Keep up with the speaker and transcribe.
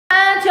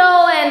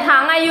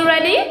Thang, are you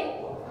ready?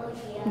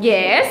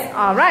 Yes.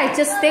 All right.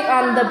 Just stick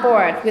on the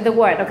board with the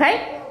word.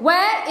 Okay.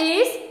 Where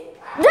is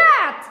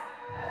Dad?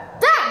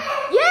 Dad.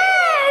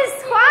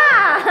 Yes.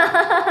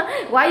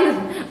 Wow.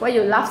 Why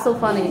you laugh so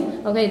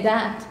funny? Okay,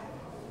 Dad.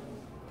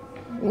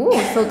 Ooh,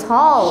 so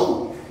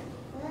tall.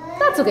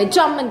 That's okay.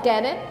 Jump and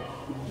get it.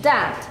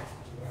 Dad.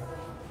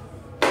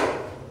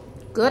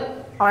 Good.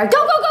 All right.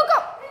 Go, go, go, go.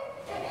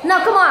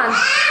 Now, come on.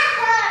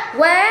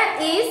 Where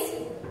is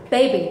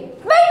baby?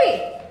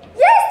 Baby.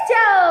 Yes,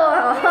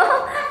 Chau.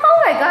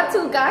 Oh my God,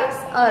 2 guys.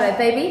 All right,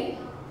 baby.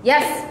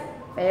 Yes.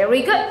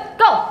 Very good.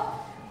 Go.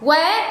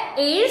 Where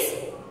is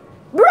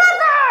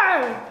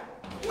brother?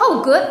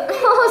 Oh, good.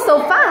 So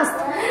fast.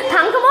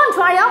 Thang, come on,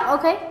 try out.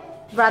 Okay.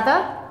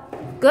 Brother.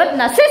 Good.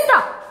 Now,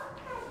 sister.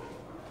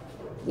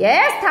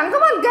 Yes, Thang,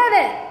 come on, get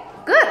it.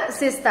 Good,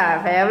 sister.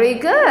 Very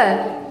good.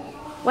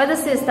 Where's the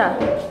sister?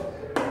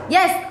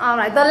 Yes. All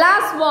right. The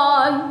last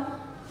one.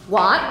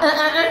 What?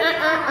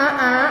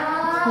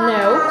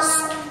 No.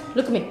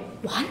 Look at me.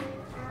 1,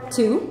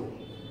 2,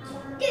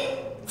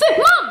 3.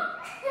 Mom!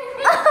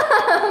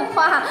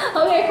 Khoa.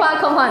 Okay, Khoa,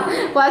 come on.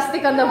 Khoa,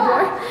 stick on the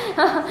board.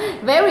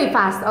 Very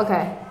fast.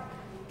 Okay.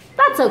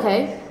 That's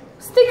okay.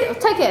 Stick.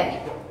 Take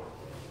it.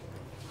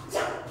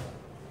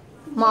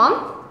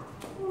 Mom?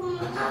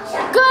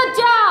 Good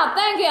job.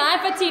 Thank you.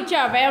 I'm a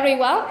teacher. Very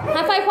well.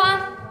 High five,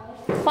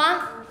 Khoa.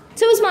 Khoa.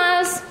 2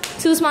 smiles.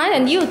 2 smiles.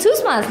 And you. 2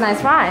 smiles.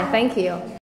 Nice try. Thank you.